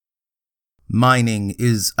Mining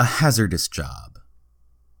is a hazardous job.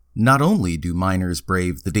 Not only do miners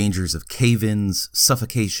brave the dangers of cave-ins,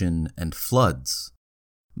 suffocation, and floods,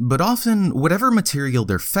 but often whatever material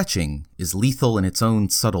they're fetching is lethal in its own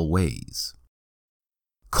subtle ways.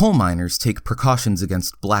 Coal miners take precautions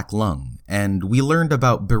against black lung, and we learned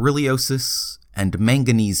about berylliosis and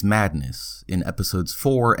manganese madness in episodes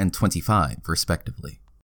 4 and 25, respectively.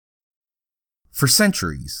 For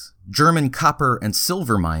centuries, German copper and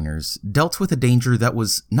silver miners dealt with a danger that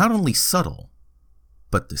was not only subtle,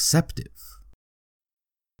 but deceptive.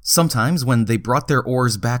 Sometimes when they brought their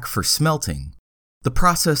ores back for smelting, the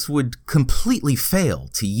process would completely fail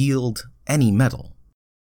to yield any metal.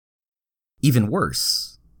 Even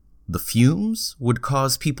worse, the fumes would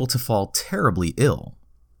cause people to fall terribly ill,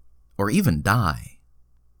 or even die.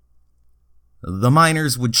 The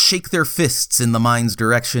miners would shake their fists in the mine's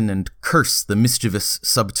direction and curse the mischievous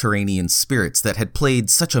subterranean spirits that had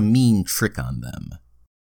played such a mean trick on them.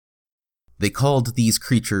 They called these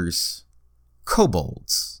creatures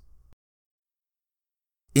kobolds.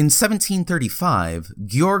 In 1735,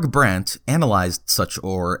 Georg Brandt analyzed such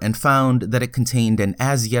ore and found that it contained an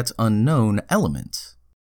as-yet unknown element.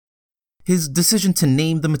 His decision to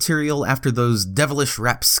name the material after those devilish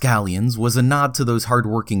rapscallions was a nod to those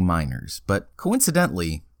hard-working miners, but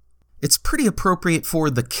coincidentally, it's pretty appropriate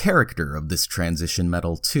for the character of this transition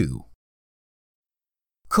metal too.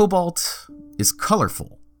 Cobalt is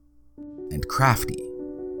colorful and crafty,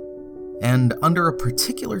 and under a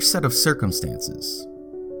particular set of circumstances,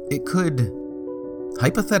 it could,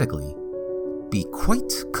 hypothetically, be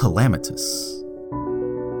quite calamitous.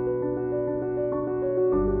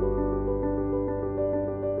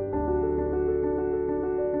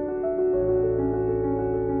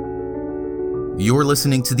 You're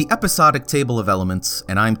listening to the Episodic Table of Elements,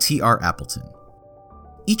 and I'm T.R. Appleton.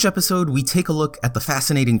 Each episode, we take a look at the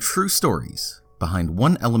fascinating true stories behind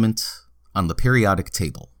one element on the periodic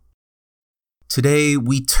table. Today,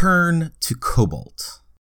 we turn to cobalt.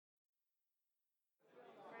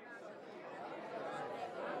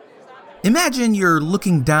 Imagine you're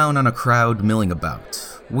looking down on a crowd milling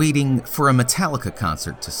about, waiting for a Metallica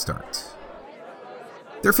concert to start.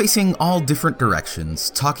 They're facing all different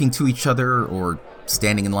directions, talking to each other or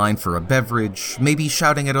standing in line for a beverage, maybe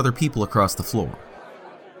shouting at other people across the floor.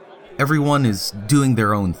 Everyone is doing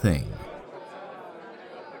their own thing.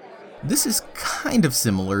 This is kind of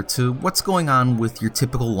similar to what's going on with your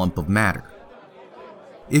typical lump of matter.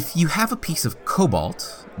 If you have a piece of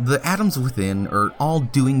cobalt, the atoms within are all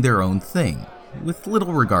doing their own thing, with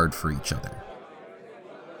little regard for each other.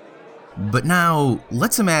 But now,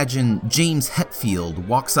 let's imagine James Hetfield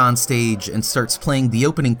walks on stage and starts playing the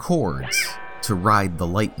opening chords to Ride the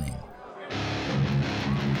Lightning.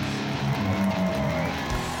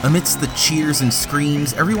 Amidst the cheers and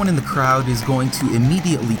screams, everyone in the crowd is going to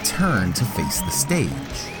immediately turn to face the stage.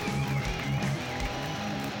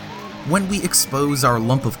 When we expose our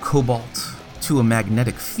lump of cobalt to a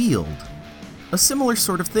magnetic field, a similar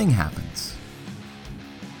sort of thing happens.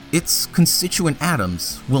 Its constituent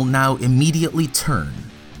atoms will now immediately turn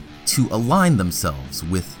to align themselves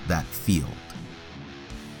with that field.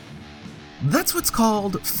 That's what's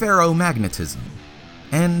called ferromagnetism,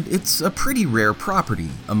 and it's a pretty rare property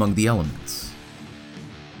among the elements.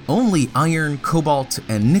 Only iron, cobalt,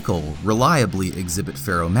 and nickel reliably exhibit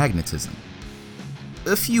ferromagnetism.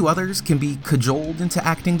 A few others can be cajoled into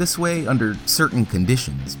acting this way under certain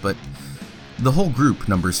conditions, but the whole group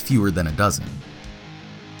numbers fewer than a dozen.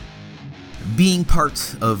 Being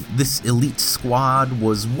part of this elite squad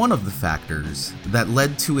was one of the factors that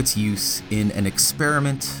led to its use in an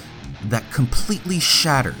experiment that completely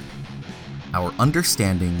shattered our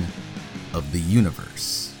understanding of the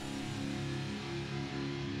universe.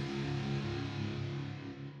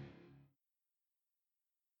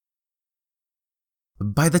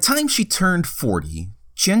 By the time she turned 40,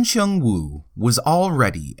 Qianxiang Wu was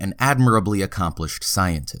already an admirably accomplished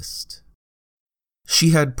scientist.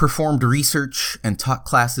 She had performed research and taught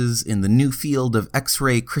classes in the new field of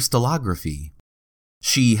X-ray crystallography.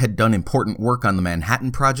 She had done important work on the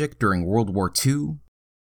Manhattan Project during World War II,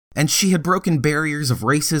 and she had broken barriers of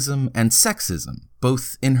racism and sexism,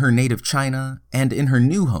 both in her native China and in her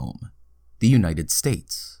new home, the United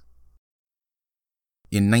States.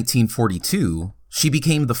 In 1942, she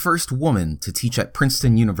became the first woman to teach at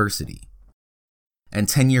Princeton University. And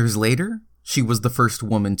 10 years later, she was the first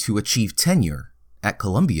woman to achieve tenure at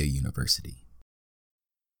Columbia University.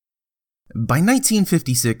 By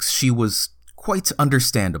 1956, she was, quite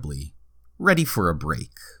understandably, ready for a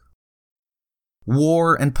break.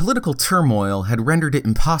 War and political turmoil had rendered it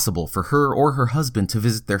impossible for her or her husband to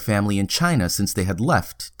visit their family in China since they had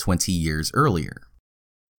left 20 years earlier.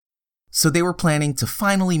 So they were planning to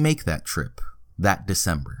finally make that trip that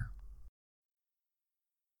December.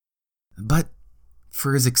 But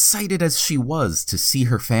for as excited as she was to see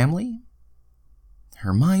her family,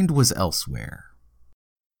 her mind was elsewhere.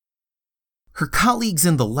 Her colleagues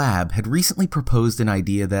in the lab had recently proposed an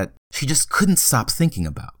idea that she just couldn't stop thinking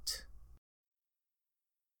about.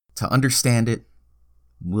 To understand it,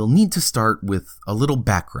 we'll need to start with a little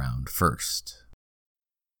background first.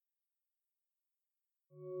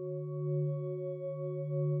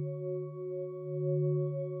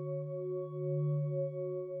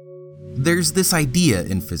 There's this idea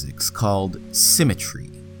in physics called symmetry,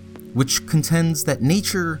 which contends that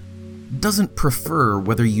nature doesn't prefer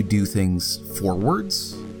whether you do things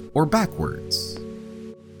forwards or backwards.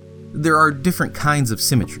 There are different kinds of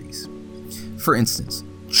symmetries. For instance,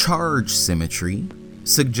 charge symmetry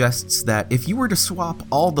suggests that if you were to swap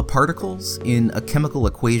all the particles in a chemical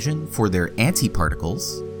equation for their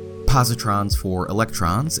antiparticles, positrons for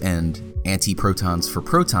electrons and antiprotons for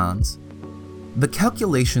protons, the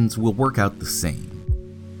calculations will work out the same.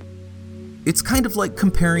 It's kind of like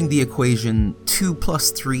comparing the equation 2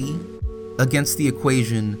 plus 3 against the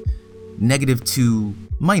equation -2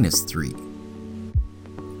 minus 3.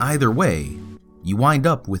 Either way, you wind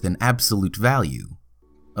up with an absolute value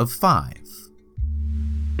of 5.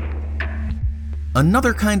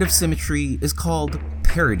 Another kind of symmetry is called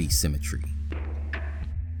parity symmetry.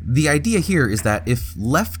 The idea here is that if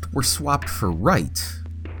left were swapped for right,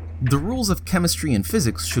 the rules of chemistry and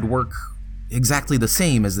physics should work exactly the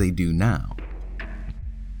same as they do now.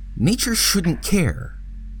 Nature shouldn't care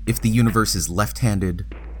if the universe is left-handed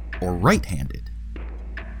or right-handed.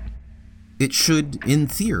 It should, in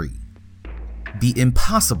theory, be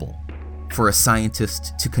impossible for a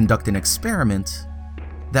scientist to conduct an experiment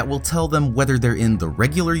that will tell them whether they're in the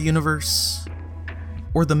regular universe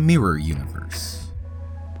or the mirror universe.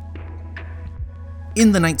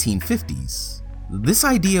 In the 1950s, this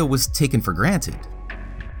idea was taken for granted.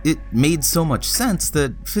 It made so much sense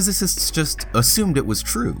that physicists just assumed it was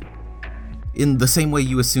true. In the same way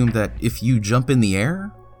you assume that if you jump in the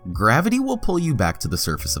air, gravity will pull you back to the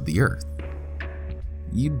surface of the Earth.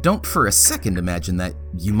 You don't for a second imagine that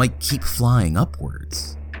you might keep flying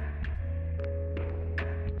upwards.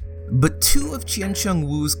 But two of Qianqiang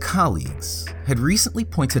Wu's colleagues had recently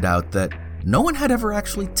pointed out that no one had ever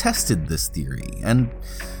actually tested this theory, and,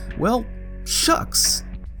 well, shucks,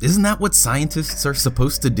 isn't that what scientists are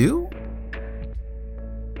supposed to do?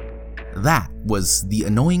 That was the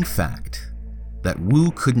annoying fact that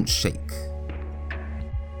Wu couldn't shake.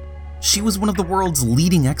 She was one of the world's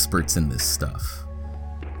leading experts in this stuff,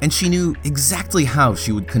 and she knew exactly how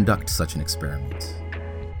she would conduct such an experiment.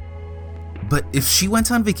 But if she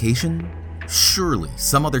went on vacation, surely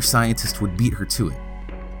some other scientist would beat her to it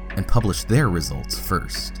and publish their results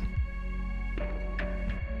first.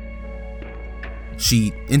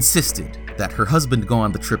 She insisted that her husband go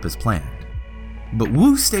on the trip as planned, but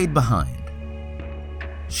Wu stayed behind.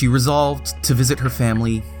 She resolved to visit her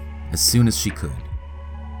family as soon as she could.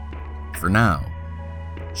 For now,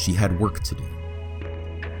 she had work to do.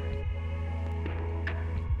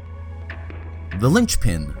 The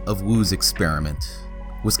linchpin of Wu's experiment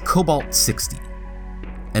was Cobalt-60,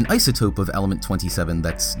 an isotope of element 27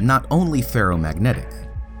 that's not only ferromagnetic,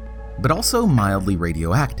 but also mildly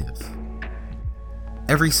radioactive.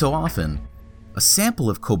 Every so often, a sample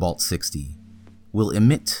of Cobalt-60 will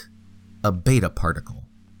emit a beta particle.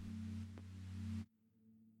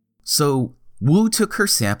 So, Wu took her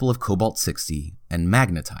sample of Cobalt-60 and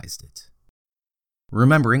magnetized it.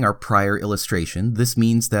 Remembering our prior illustration, this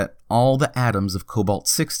means that all the atoms of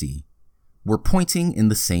Cobalt-60 were pointing in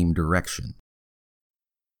the same direction.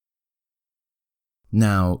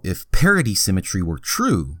 Now, if parity symmetry were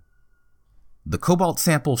true, the Cobalt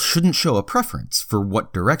sample shouldn't show a preference for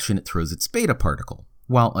what direction it throws its beta particle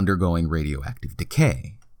while undergoing radioactive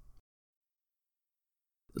decay.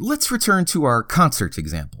 Let's return to our concert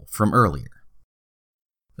example from earlier.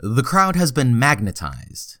 The crowd has been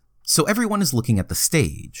magnetized, so everyone is looking at the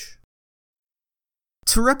stage.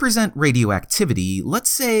 To represent radioactivity, let's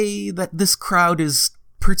say that this crowd is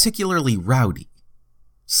particularly rowdy.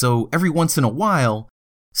 So every once in a while,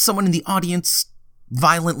 someone in the audience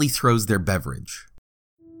violently throws their beverage.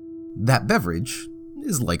 That beverage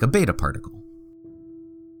is like a beta particle.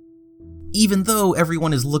 Even though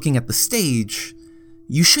everyone is looking at the stage,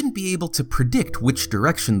 you shouldn't be able to predict which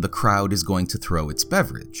direction the crowd is going to throw its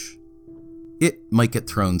beverage. It might get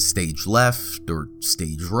thrown stage left, or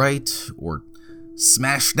stage right, or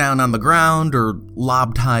smashed down on the ground, or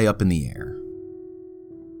lobbed high up in the air.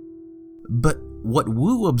 But what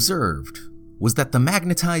Wu observed was that the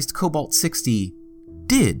magnetized Cobalt-60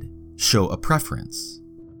 did show a preference.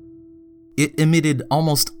 It emitted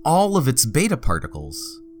almost all of its beta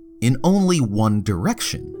particles in only one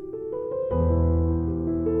direction.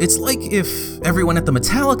 It's like if everyone at the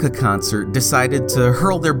Metallica concert decided to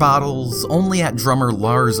hurl their bottles only at drummer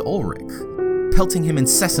Lars Ulrich, pelting him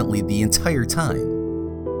incessantly the entire time.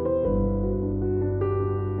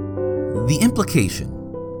 The implication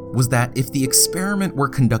was that if the experiment were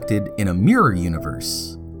conducted in a mirror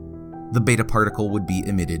universe, the beta particle would be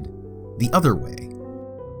emitted the other way.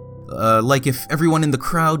 Like if everyone in the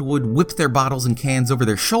crowd would whip their bottles and cans over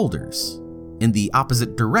their shoulders in the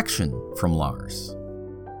opposite direction from Lars.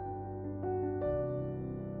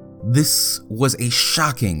 This was a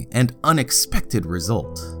shocking and unexpected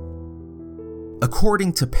result.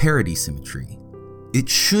 According to parity symmetry, it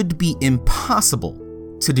should be impossible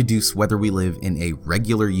to deduce whether we live in a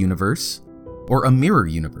regular universe or a mirror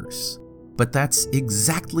universe, but that's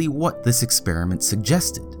exactly what this experiment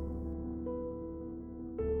suggested.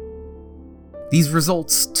 These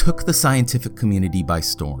results took the scientific community by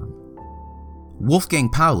storm. Wolfgang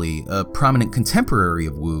Pauli, a prominent contemporary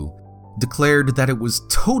of Wu, declared that it was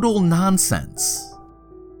total nonsense.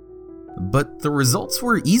 But the results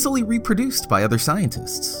were easily reproduced by other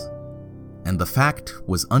scientists, and the fact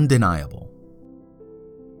was undeniable.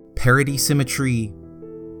 Parity symmetry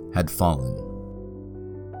had fallen.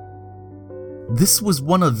 This was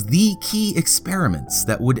one of the key experiments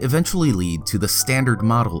that would eventually lead to the Standard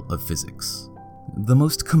Model of physics, the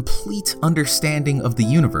most complete understanding of the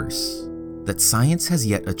universe that science has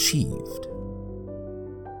yet achieved.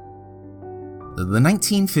 The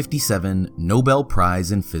 1957 Nobel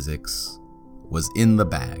Prize in Physics was in the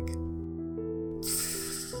bag.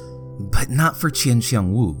 But not for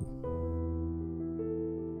Qianxiang Wu.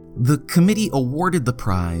 The committee awarded the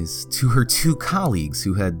prize to her two colleagues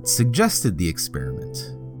who had suggested the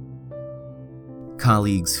experiment.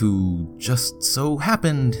 Colleagues who just so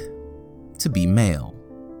happened to be male.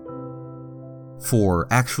 For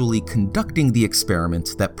actually conducting the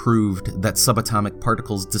experiment that proved that subatomic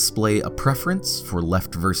particles display a preference for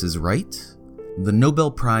left versus right, the Nobel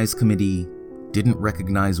Prize Committee didn't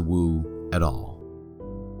recognize Wu at all.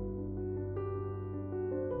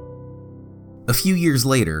 A few years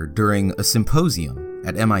later, during a symposium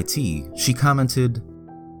at MIT, she commented,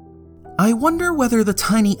 "I wonder whether the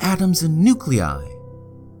tiny atoms and nuclei,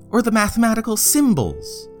 or the mathematical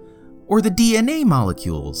symbols, or the DNA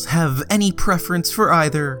molecules have any preference for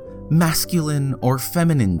either masculine or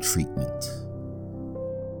feminine treatment."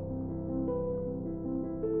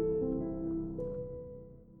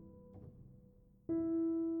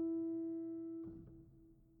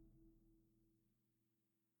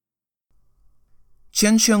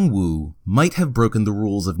 Qianxiang Wu might have broken the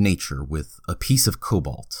rules of nature with a piece of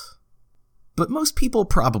cobalt, but most people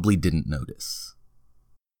probably didn't notice.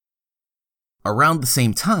 Around the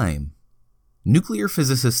same time, nuclear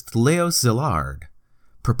physicist Leo Szilard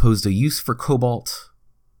proposed a use for cobalt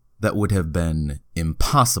that would have been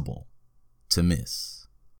impossible to miss.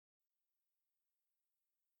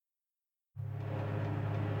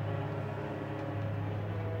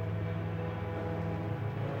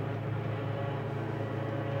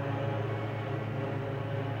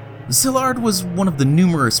 Szilard was one of the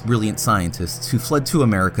numerous brilliant scientists who fled to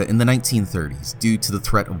America in the 1930s due to the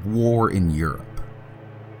threat of war in Europe.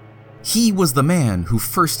 He was the man who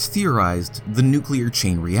first theorized the nuclear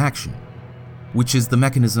chain reaction, which is the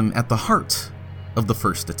mechanism at the heart of the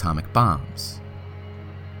first atomic bombs.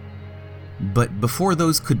 But before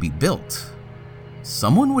those could be built,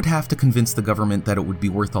 someone would have to convince the government that it would be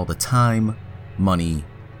worth all the time, money,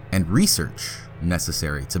 and research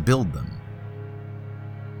necessary to build them.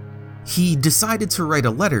 He decided to write a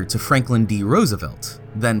letter to Franklin D. Roosevelt,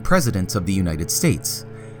 then President of the United States,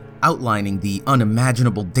 outlining the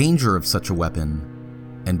unimaginable danger of such a weapon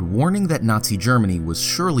and warning that Nazi Germany was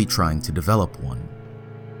surely trying to develop one.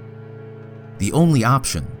 The only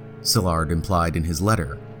option, Szilard implied in his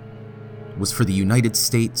letter, was for the United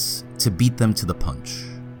States to beat them to the punch.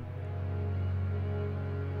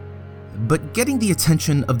 But getting the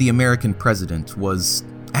attention of the American president was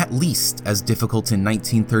at least as difficult in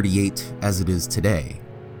 1938 as it is today,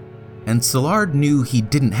 and Szilard knew he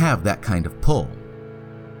didn't have that kind of pull.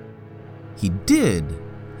 He did,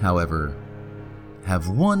 however, have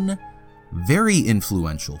one very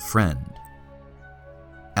influential friend,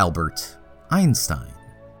 Albert Einstein.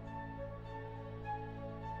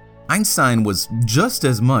 Einstein was just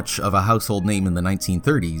as much of a household name in the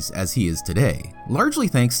 1930s as he is today, largely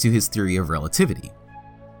thanks to his theory of relativity.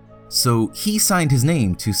 So he signed his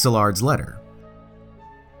name to Szilard's letter.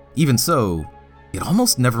 Even so, it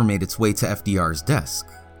almost never made its way to FDR's desk.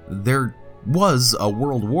 There was a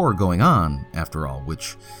world war going on, after all,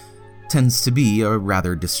 which tends to be a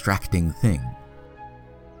rather distracting thing.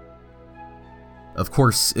 Of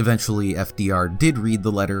course, eventually FDR did read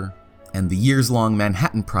the letter, and the years-long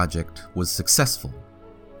Manhattan Project was successful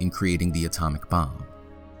in creating the atomic bomb.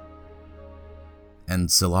 And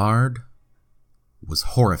Szilard was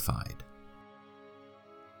horrified.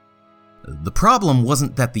 The problem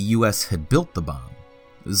wasn't that the US had built the bomb.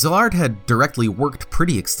 Szilard had directly worked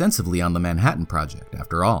pretty extensively on the Manhattan Project,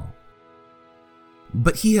 after all.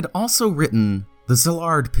 But he had also written the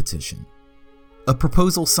Szilard Petition, a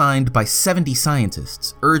proposal signed by 70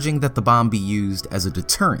 scientists urging that the bomb be used as a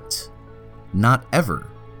deterrent, not ever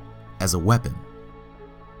as a weapon.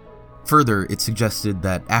 Further, it suggested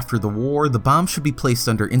that after the war, the bomb should be placed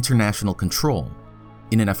under international control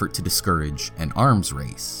in an effort to discourage an arms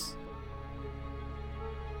race.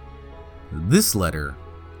 This letter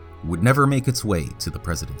would never make its way to the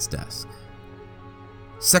president's desk.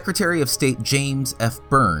 Secretary of State James F.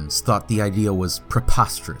 Burns thought the idea was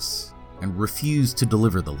preposterous and refused to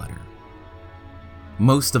deliver the letter.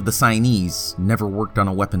 Most of the signees never worked on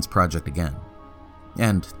a weapons project again.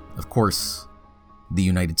 And, of course, the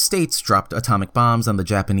United States dropped atomic bombs on the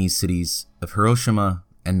Japanese cities of Hiroshima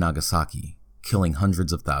and Nagasaki, killing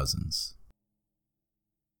hundreds of thousands.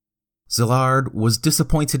 Szilard was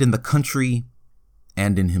disappointed in the country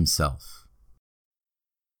and in himself.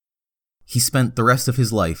 He spent the rest of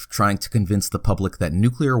his life trying to convince the public that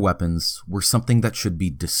nuclear weapons were something that should be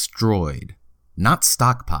destroyed, not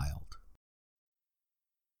stockpiled.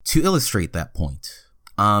 To illustrate that point,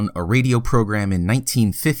 on a radio program in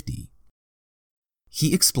 1950,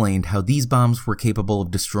 he explained how these bombs were capable of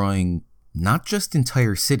destroying not just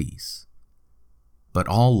entire cities, but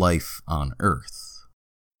all life on Earth.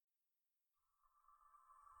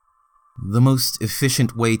 The most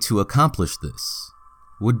efficient way to accomplish this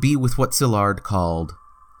would be with what Szilard called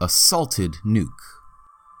a salted nuke.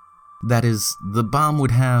 That is, the bomb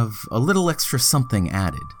would have a little extra something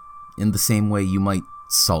added, in the same way you might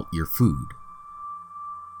salt your food.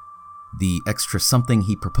 The extra something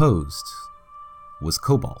he proposed was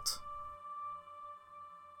cobalt.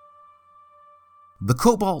 The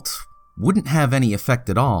cobalt wouldn't have any effect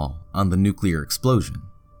at all on the nuclear explosion.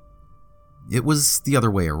 It was the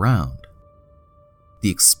other way around. The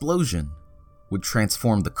explosion would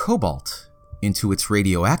transform the cobalt into its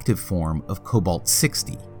radioactive form of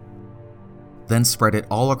Cobalt-60, then spread it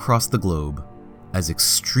all across the globe as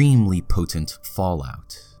extremely potent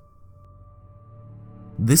fallout.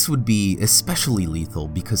 This would be especially lethal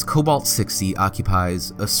because Cobalt-60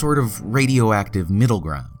 occupies a sort of radioactive middle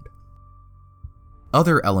ground.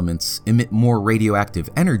 Other elements emit more radioactive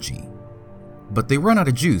energy, but they run out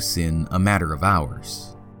of juice in a matter of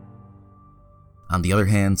hours. On the other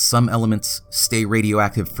hand, some elements stay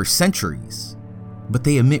radioactive for centuries, but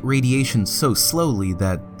they emit radiation so slowly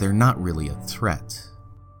that they're not really a threat.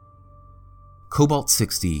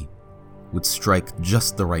 Cobalt-60 would strike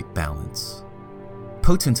just the right balance,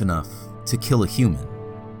 potent enough to kill a human,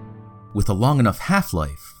 with a long enough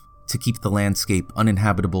half-life to keep the landscape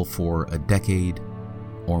uninhabitable for a decade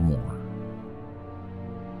or more.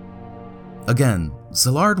 Again,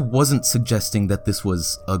 Szilard wasn't suggesting that this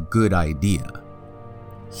was a good idea.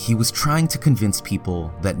 He was trying to convince people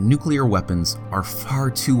that nuclear weapons are far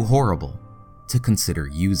too horrible to consider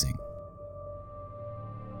using.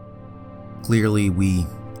 Clearly, we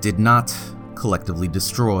did not collectively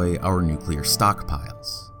destroy our nuclear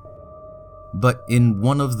stockpiles. But in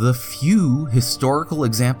one of the few historical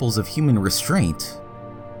examples of human restraint,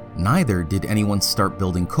 neither did anyone start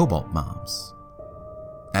building cobalt bombs.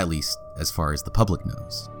 At least, as far as the public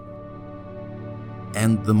knows.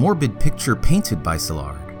 And the morbid picture painted by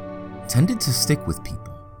Szilard tended to stick with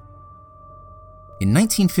people. In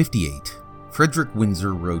 1958, Frederick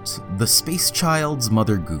Windsor wrote The Space Child's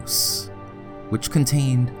Mother Goose, which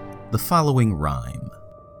contained the following rhyme.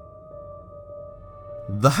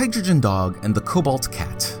 The hydrogen dog and the cobalt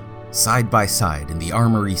cat, side by side in the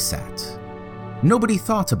armory sat. Nobody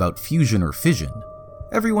thought about fusion or fission.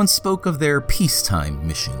 Everyone spoke of their peacetime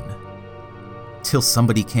mission. Till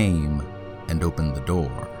somebody came and opened the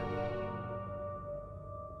door.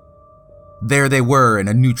 There they were in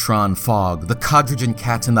a neutron fog, the Codrogen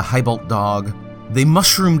cat and the Cobalt dog. They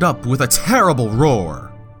mushroomed up with a terrible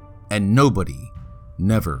roar, and nobody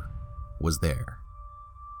never was there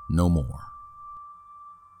no more.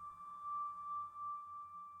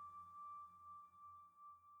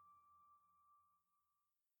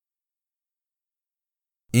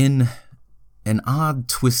 In an odd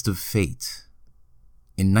twist of fate,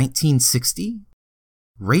 in 1960,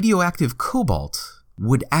 radioactive cobalt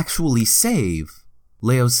would actually save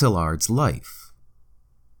Leo Szilard's life.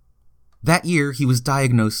 That year, he was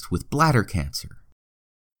diagnosed with bladder cancer,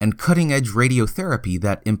 and cutting-edge radiotherapy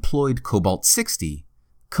that employed cobalt-60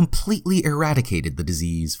 completely eradicated the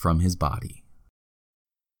disease from his body.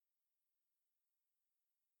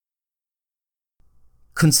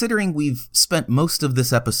 Considering we've spent most of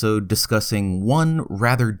this episode discussing one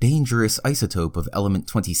rather dangerous isotope of element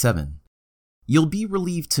 27, you'll be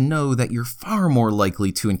relieved to know that you're far more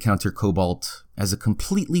likely to encounter cobalt as a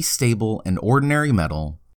completely stable and ordinary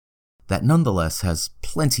metal that nonetheless has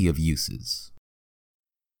plenty of uses.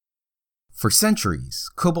 For centuries,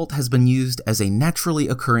 cobalt has been used as a naturally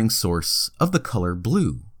occurring source of the color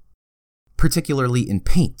blue, particularly in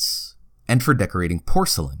paints and for decorating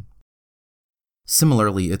porcelain.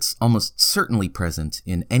 Similarly, it's almost certainly present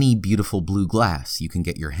in any beautiful blue glass you can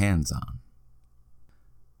get your hands on.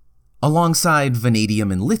 Alongside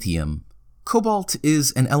vanadium and lithium, cobalt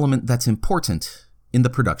is an element that's important in the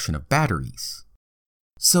production of batteries.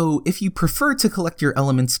 So if you prefer to collect your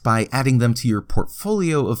elements by adding them to your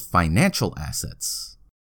portfolio of financial assets,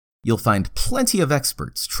 you'll find plenty of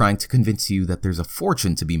experts trying to convince you that there's a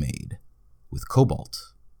fortune to be made with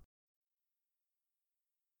cobalt.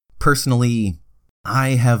 Personally, I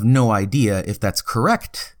have no idea if that's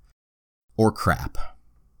correct or crap.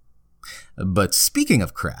 But speaking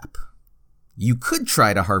of crap, you could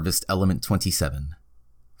try to harvest element 27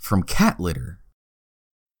 from cat litter.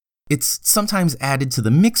 It's sometimes added to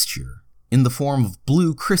the mixture in the form of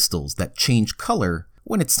blue crystals that change color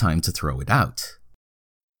when it's time to throw it out.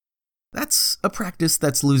 That's a practice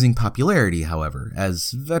that's losing popularity, however,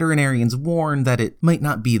 as veterinarians warn that it might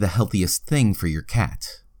not be the healthiest thing for your cat.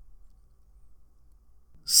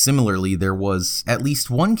 Similarly, there was at least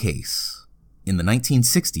one case in the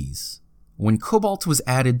 1960s when cobalt was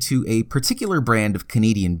added to a particular brand of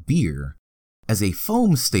Canadian beer as a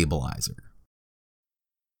foam stabilizer.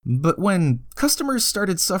 But when customers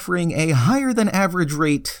started suffering a higher than average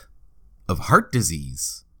rate of heart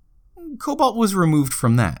disease, cobalt was removed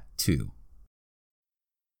from that too.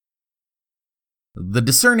 The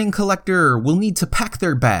discerning collector will need to pack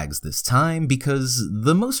their bags this time because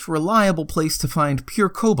the most reliable place to find pure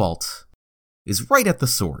cobalt is right at the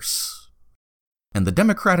source. And the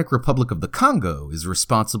Democratic Republic of the Congo is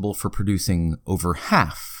responsible for producing over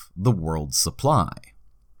half the world's supply.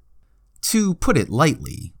 To put it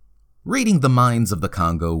lightly, raiding the mines of the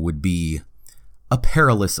Congo would be a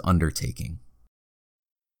perilous undertaking.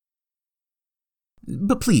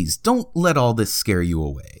 But please, don't let all this scare you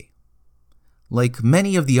away. Like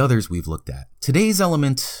many of the others we've looked at, today's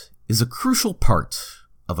element is a crucial part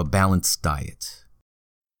of a balanced diet.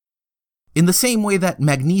 In the same way that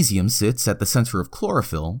magnesium sits at the center of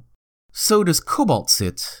chlorophyll, so does cobalt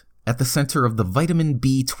sit at the center of the vitamin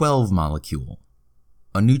B12 molecule,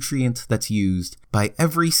 a nutrient that's used by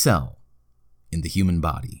every cell in the human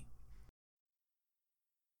body.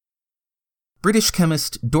 British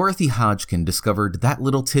chemist Dorothy Hodgkin discovered that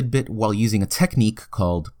little tidbit while using a technique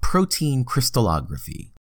called protein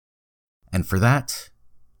crystallography. And for that,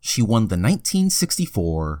 she won the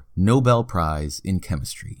 1964 Nobel Prize in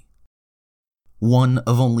Chemistry. One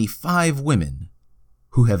of only 5 women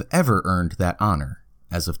who have ever earned that honor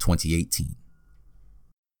as of 2018.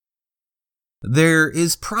 There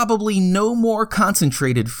is probably no more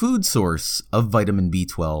concentrated food source of vitamin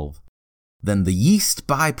B12 than the yeast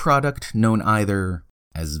byproduct known either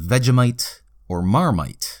as Vegemite or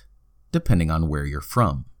Marmite, depending on where you're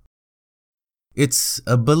from. It's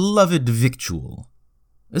a beloved victual,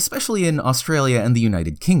 especially in Australia and the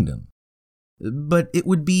United Kingdom, but it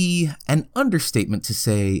would be an understatement to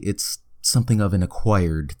say it's something of an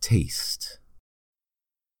acquired taste.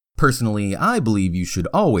 Personally, I believe you should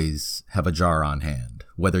always have a jar on hand,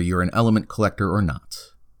 whether you're an element collector or not,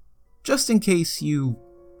 just in case you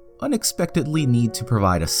unexpectedly need to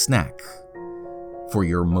provide a snack for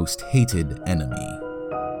your most hated enemy.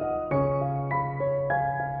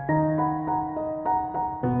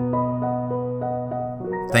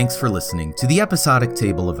 Thanks for listening to the episodic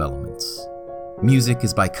table of elements. Music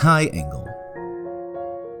is by Kai Engel.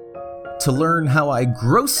 To learn how I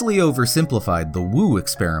grossly oversimplified the Wu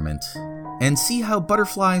experiment and see how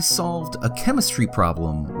butterflies solved a chemistry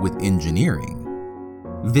problem with engineering,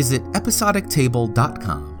 visit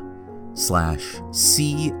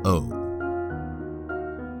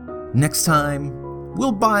episodictable.com/CO. Next time,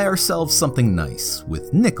 we'll buy ourselves something nice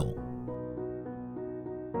with nickel.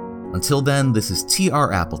 Until then, this is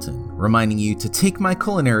T.R. Appleton, reminding you to take my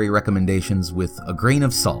culinary recommendations with a grain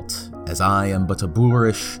of salt, as I am but a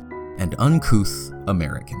boorish and uncouth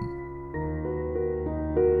American.